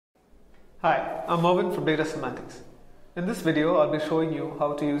Hi, I'm Mervin from Data Semantics. In this video, I'll be showing you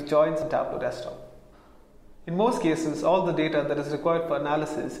how to use joins in Tableau Desktop. In most cases, all the data that is required for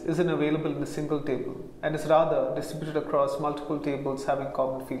analysis isn't available in a single table and is rather distributed across multiple tables having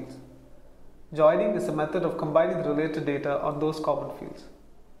common fields. Joining is a method of combining the related data on those common fields.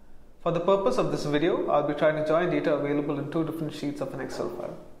 For the purpose of this video, I'll be trying to join data available in two different sheets of an Excel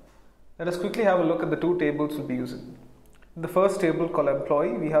file. Let us quickly have a look at the two tables we'll be using. In the first table called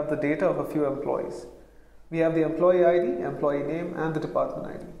employee, we have the data of a few employees. We have the employee ID, employee name, and the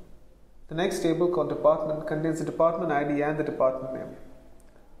department ID. The next table called department contains the department ID and the department name.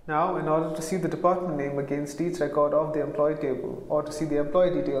 Now, in order to see the department name against each record of the employee table, or to see the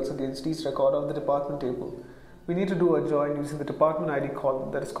employee details against each record of the department table, we need to do a join using the department ID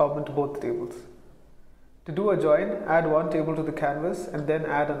column that is common to both tables. To do a join, add one table to the canvas and then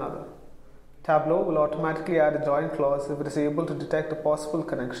add another. Tableau will automatically add a join clause if it is able to detect a possible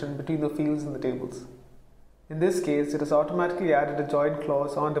connection between the fields in the tables. In this case, it has automatically added a join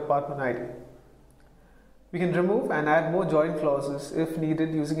clause on department ID. We can remove and add more join clauses if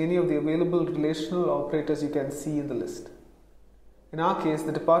needed using any of the available relational operators you can see in the list. In our case,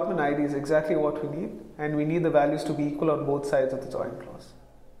 the department ID is exactly what we need, and we need the values to be equal on both sides of the join clause.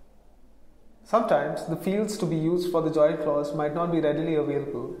 Sometimes, the fields to be used for the join clause might not be readily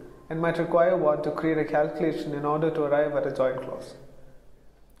available and might require one to create a calculation in order to arrive at a join clause.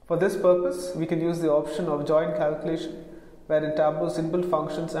 For this purpose, we can use the option of join calculation, wherein Tableau's inbuilt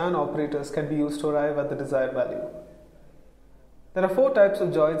functions and operators can be used to arrive at the desired value. There are four types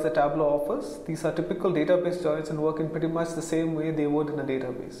of joins that Tableau offers. These are typical database joins and work in pretty much the same way they would in a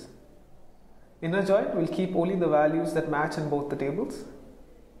database. Inner join will keep only the values that match in both the tables.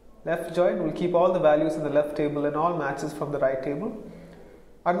 Left join will keep all the values in the left table and all matches from the right table.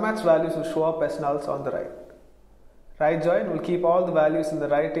 Unmatched values will show up as nulls on the right. Right join will keep all the values in the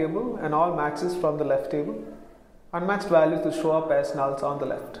right table and all matches from the left table. Unmatched values will show up as nulls on the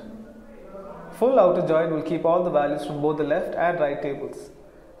left. Full outer join will keep all the values from both the left and right tables.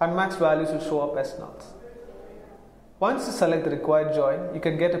 Unmatched values will show up as nulls. Once you select the required join, you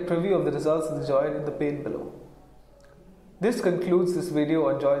can get a preview of the results of the join in the pane below. This concludes this video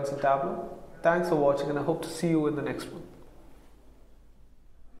on joins in Tableau. Thanks for watching, and I hope to see you in the next one.